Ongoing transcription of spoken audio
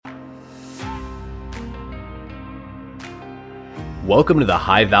Welcome to the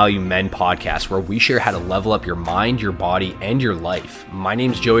High Value Men podcast, where we share how to level up your mind, your body, and your life. My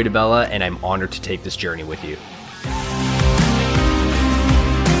name's Joey DeBella, and I'm honored to take this journey with you.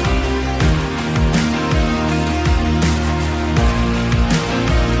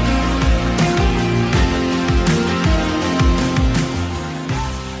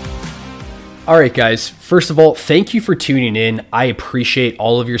 All right, guys. First of all, thank you for tuning in. I appreciate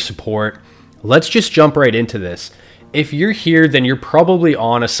all of your support. Let's just jump right into this. If you're here, then you're probably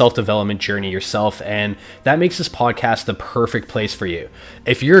on a self-development journey yourself, and that makes this podcast the perfect place for you.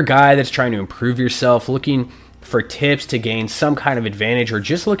 If you're a guy that's trying to improve yourself, looking for tips to gain some kind of advantage, or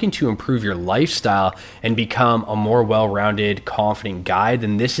just looking to improve your lifestyle and become a more well-rounded, confident guy,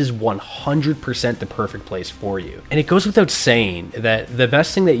 then this is 100% the perfect place for you. And it goes without saying that the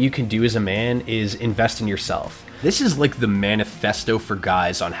best thing that you can do as a man is invest in yourself. This is like the manifesto for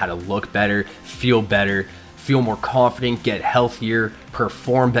guys on how to look better, feel more confident, get healthier,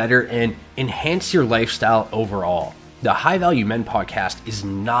 perform better, and enhance your lifestyle overall. The High Value Men podcast is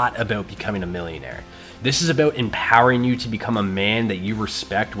not about becoming a millionaire. This is about empowering you to become a man that you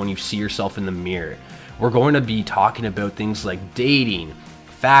respect when you see yourself in the mirror. We're going to be talking about things like dating,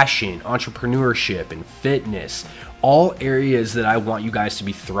 fashion, entrepreneurship, and fitness, all areas that I want you guys to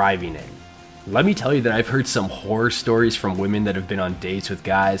be thriving in. Let me tell you that I've heard some horror stories from women that have been on dates with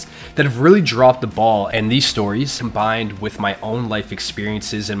guys that have really dropped the ball, and these stories, combined with my own life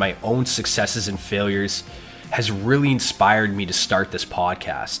experiences and my own successes and failures, has really inspired me to start this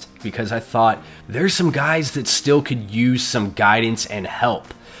podcast, because I thought there's some guys that still could use some guidance and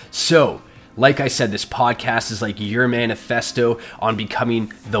help. So, like I said, this podcast is like your manifesto on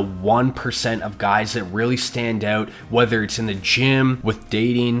becoming the 1% of guys that really stand out, whether it's in the gym, with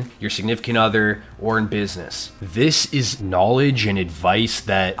dating, your significant other, or in business. This is knowledge and advice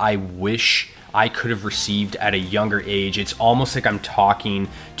that I wish I could have received at a younger age. It's almost like I'm talking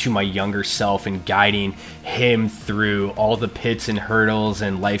to my younger self and guiding him through all the pits and hurdles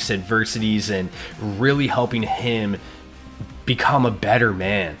and life's adversities, and really helping him become a better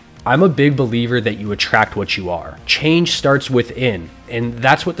man. I'm a big believer that you attract what you are. Change starts within, and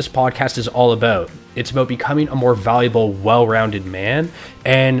that's what this podcast is all about. It's about becoming a more valuable, well-rounded man,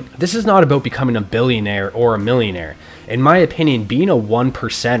 and this is not about becoming a billionaire or a millionaire. In my opinion, being a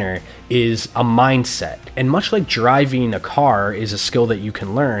 1%er is a mindset, and much like driving a car is a skill that you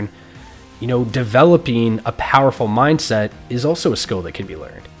can learn, developing a powerful mindset is also a skill that can be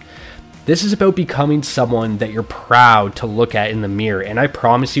learned. This is about becoming someone that you're proud to look at in the mirror, and I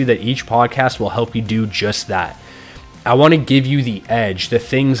promise you that each podcast will help you do just that. I want to give you the edge, the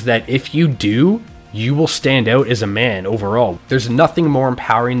things that if you do, you will stand out as a man overall. There's nothing more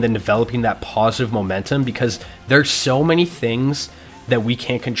empowering than developing that positive momentum, because there's so many things that we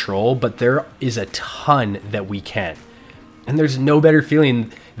can't control, but there is a ton that we can. And there's no better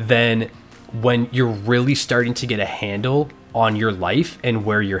feeling than when you're really starting to get a handle on your life and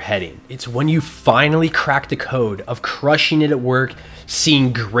where you're heading. It's when you finally crack the code of crushing it at work,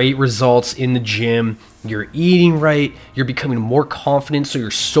 seeing great results in the gym, you're eating right, you're becoming more confident, so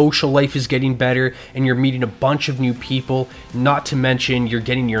your social life is getting better, and you're meeting a bunch of new people, not to mention you're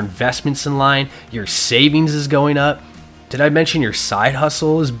getting your investments in line, your savings is going up. Did I mention your side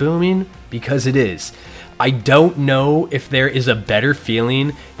hustle is booming? Because it is. I don't know if there is a better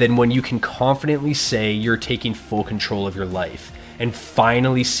feeling than when you can confidently say you're taking full control of your life and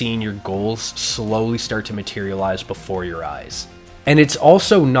finally seeing your goals slowly start to materialize before your eyes. And it's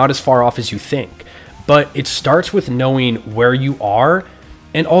also not as far off as you think, but it starts with knowing where you are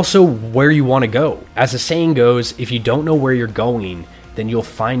and also where you want to go. As the saying goes, if you don't know where you're going, then you'll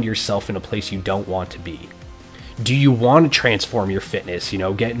find yourself in a place you don't want to be. Do you want to transform your fitness,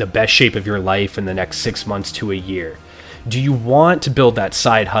 get in the best shape of your life in the next 6 months to a year? Do you want to build that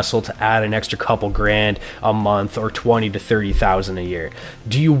side hustle to add an extra couple grand a month, or 20 to 30,000 a year?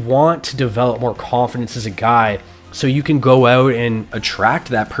 Do you want to develop more confidence as a guy so you can go out and attract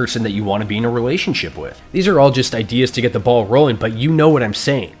that person that you want to be in a relationship with? These are all just ideas to get the ball rolling, but you know what I'm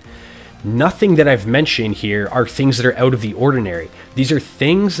saying. Nothing that I've mentioned here are things that are out of the ordinary. These are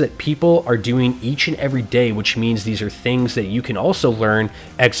things that people are doing each and every day, which means these are things that you can also learn,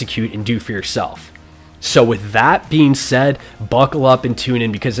 execute, and do for yourself. So with that being said, buckle up and tune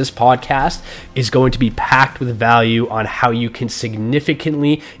in, because this podcast is going to be packed with value on how you can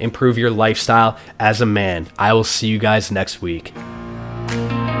significantly improve your lifestyle as a man. I will see you guys next week.